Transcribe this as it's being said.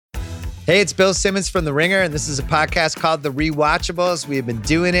Hey, it's Bill Simmons from The Ringer, and this is a podcast called The Rewatchables. We have been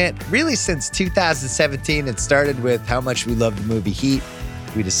doing it really since 2017. It started with how much we love the movie Heat.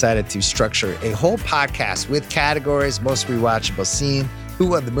 We decided to structure a whole podcast with categories: most rewatchable scene, who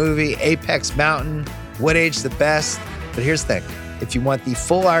won the movie, Apex Mountain, what aged the best. But here's the thing. If you want the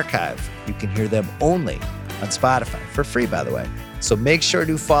full archive, you can hear them only on Spotify, for free, by the way. So make sure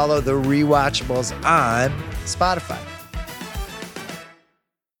to follow The Rewatchables on Spotify.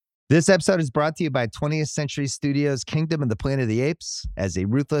 This episode is brought to you by 20th Century Studios' Kingdom of the Planet of the Apes. As a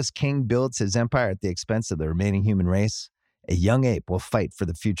ruthless king builds his empire at the expense of the remaining human race, a young ape will fight for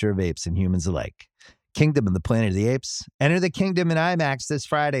the future of apes and humans alike. Kingdom of the Planet of the Apes. Enter the kingdom in IMAX this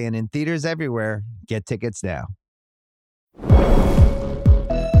Friday and in theaters everywhere. Get tickets now.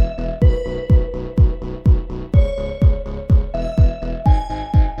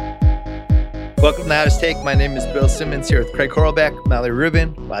 Welcome to Hottest Take. My name is Bill Simmons here with Craig Horlbeck, Mallory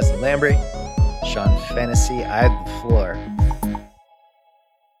Rubin, Leslie Lambre, Sean Fennessy. I have the floor.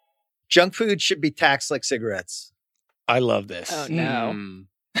 Junk food should be taxed like cigarettes. I love this. Oh, no.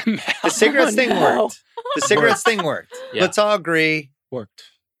 The cigarettes thing worked. The cigarettes thing worked. Yeah. Let's all agree. Worked.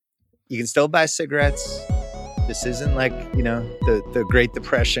 You can still buy cigarettes. This isn't like, the Great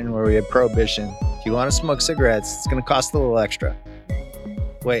Depression where we had prohibition. If you want to smoke cigarettes, it's going to cost a little extra.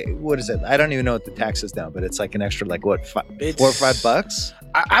 Wait, what is it? I don't even know what the tax is now, but it's like an extra, $4 or $5?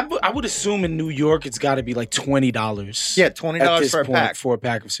 I would assume in New York it's got to be like $20. Yeah, $20 for a pack. For a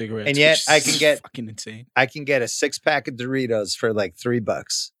pack of cigarettes. And yet I can get fucking insane. I can get a 6-pack of Doritos for like $3.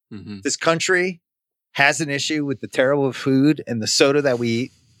 Mm-hmm. This country has an issue with the terrible food and the soda that we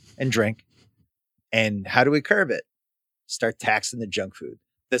eat and drink. And how do we curb it? Start taxing the junk food,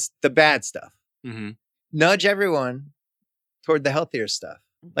 the bad stuff. Mm-hmm. Nudge everyone toward the healthier stuff.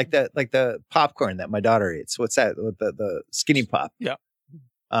 Like the popcorn that my daughter eats. What's that? The skinny pop. Yeah.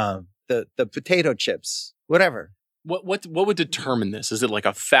 The potato chips. Whatever. What would determine this? Is it like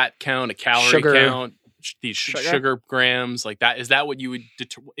a fat count, a calorie Sugar. count, these sugar grams, like that? Is that what you would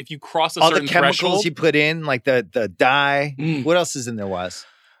if you cross a All certain the chemicals threshold? you put in, like the dye. What else is in there, Waz?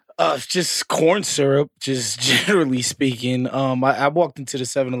 Just corn syrup, just generally speaking. I walked into the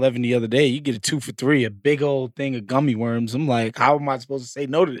 7-Eleven the other day. You get a 2 for $3, a big old thing of gummy worms. I'm like, how am I supposed to say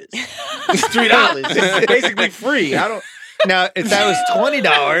no to this? It's $3. It's basically free. I don't. Now, if that was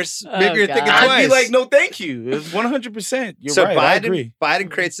 $20, maybe you're thinking God. twice. I'd be like, no, thank you. It's 100%. You're So right. I agree.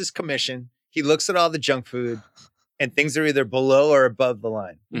 Biden creates this commission. He looks at all the junk food, and things are either below or above the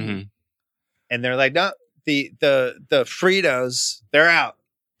line. Mm-hmm. And they're like, no, the Fritos, they're out.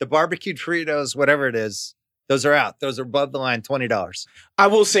 The barbecued Fritos, whatever it is, those are out. Those are above the line, $20. I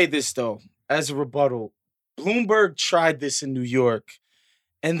will say this, though, as a rebuttal. Bloomberg tried this in New York,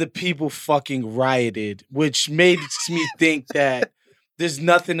 and the people fucking rioted, which makes me think that there's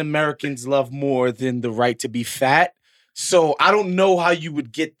nothing Americans love more than the right to be fat. So I don't know how you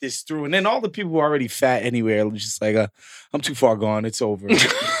would get this through. And then all the people who are already fat anyway are just like, I'm too far gone. It's over.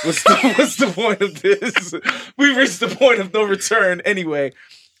 What's the point of this? We reached the point of no return anyway.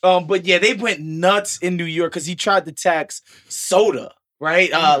 But yeah, they went nuts in New York because he tried to tax soda, right?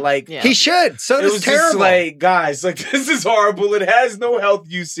 Yeah. He should. It Soda's was terrible. just like, guys, like this is horrible. It has no health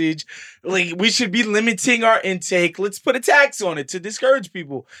usage. Like we should be limiting our intake. Let's put a tax on it to discourage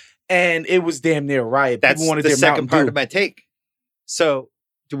people. And it was damn near a riot. That's People wanted the their second Mountain part Dew. of my take. So,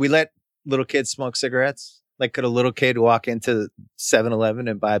 do we let little kids smoke cigarettes? Like, could a little kid walk into 7-Eleven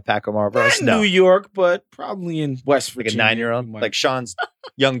and buy a pack of Marlboros? Not in No. New York, but probably in West Like a Virginia. 9-year-old? we might. Like Sean's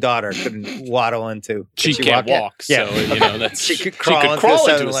young daughter couldn't waddle into. She Could can't walk, in? so Yeah. that's She could she crawl could into crawl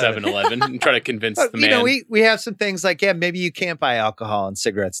a into a 7-Eleven. 7-Eleven and try to convince the man. You know, we have some things like, maybe you can't buy alcohol and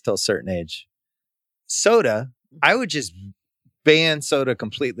cigarettes till a certain age. Soda, I would just ban soda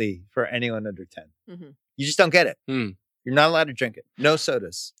completely for anyone under 10. Mm-hmm. You just don't get it. Mm. You're not allowed to drink it. No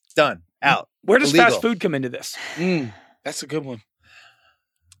sodas. Done. Out. Where does Illegal. fast food come into this? That's a good one.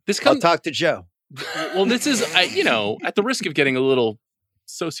 This I'll comes. talk to Joe. Well, this is at the risk of getting a little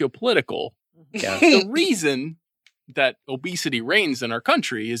sociopolitical. Yeah. The reason that obesity reigns in our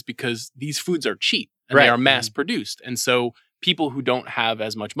country is because these foods are cheap and Right. they are mass produced, and so people who don't have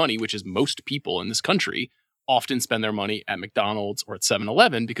as much money, which is most people in this country, often spend their money at McDonald's or at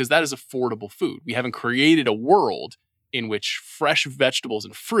 7-Eleven because that is affordable food. We haven't created a world in which fresh vegetables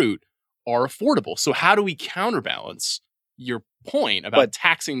and fruit are affordable. So how do we counterbalance your point about But-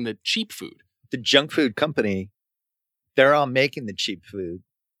 taxing the cheap food? The junk food company, they're all making the cheap food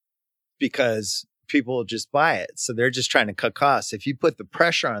because people will just buy it. So they're just trying to cut costs. If you put the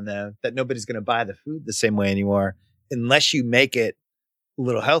pressure on them that nobody's going to buy the food the same way anymore, unless you make it a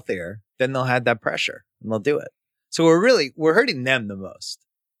little healthier, then they'll have that pressure and they'll do it. So we're hurting them the most.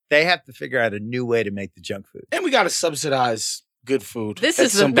 They have to figure out a new way to make the junk food. And we got to subsidize good food. This at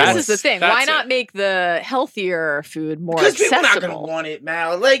is some the point. thing. That's Why it. not make the healthier food more Because people accessible? not going to want it,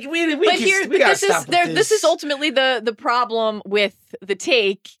 man. Like, we But gotta this stop is with this is ultimately the problem with the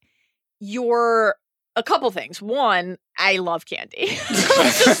take. You're a couple things. One, I love candy.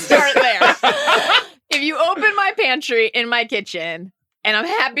 Let's just start there. If you open my pantry in my kitchen, and I'm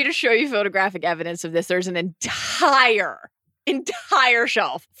happy to show you photographic evidence of this, there's an entire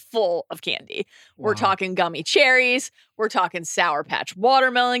shelf full of candy. We're Wow. talking gummy cherries. We're talking Sour Patch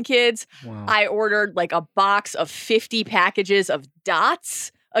Watermelon Kids. Wow. I ordered like a box of 50 packages of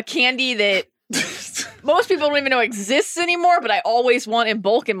Dots, a candy that most people don't even know exists anymore, but I always want in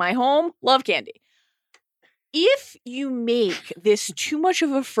bulk in my home. Love candy. If you make this too much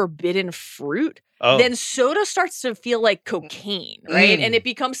of a forbidden fruit, then soda starts to feel like cocaine, right? And it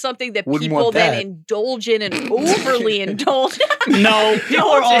becomes something that Wouldn't people want then that. indulge in and overly indulge No, people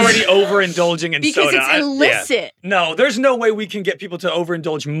are already overindulging in because soda. it's illicit. No, there's no way we can get people to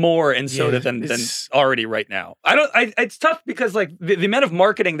overindulge more in soda Yeah, than it's- already right now. It's tough because like the amount of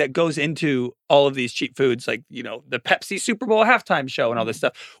marketing that goes into all of these cheap foods, like, you know, the Pepsi Super Bowl halftime show and all this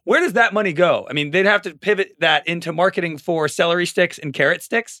stuff. Where does that money go? I mean, they'd have to pivot that into marketing for celery sticks and carrot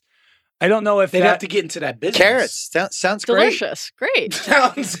sticks. I don't know if They'd that, have to get into that business. Carrots. Sounds great. Delicious. Great.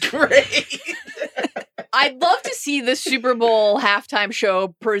 Sounds great. I'd love to see the Super Bowl halftime show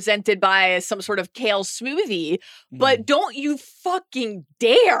presented by some sort of kale smoothie, but don't you fucking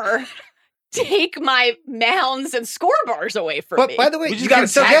dare take my mounds and score bars away from But me. by the way, We just you gotta can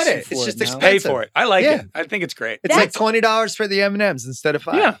still tax get you it. for It's it just now. expensive. pay for it. I like Yeah. it. I think it's great. It's like $20 for the M&Ms instead of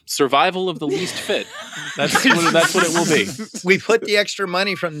 $5. Yeah, survival of the least fit. That's what it will be. We put the extra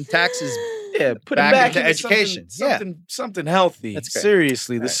money from the taxes. Yeah, put Back it back into into education. Something healthy. That's great.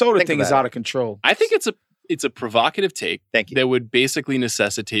 Seriously, the All right, soda think thing is about it. out of control. I think it's a provocative take Thank you. that would basically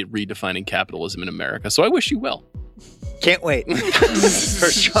necessitate redefining capitalism in America. So I wish you well. Can't wait.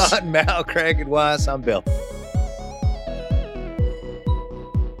 For Sean, Mal, Craig, and Was, I'm Bill.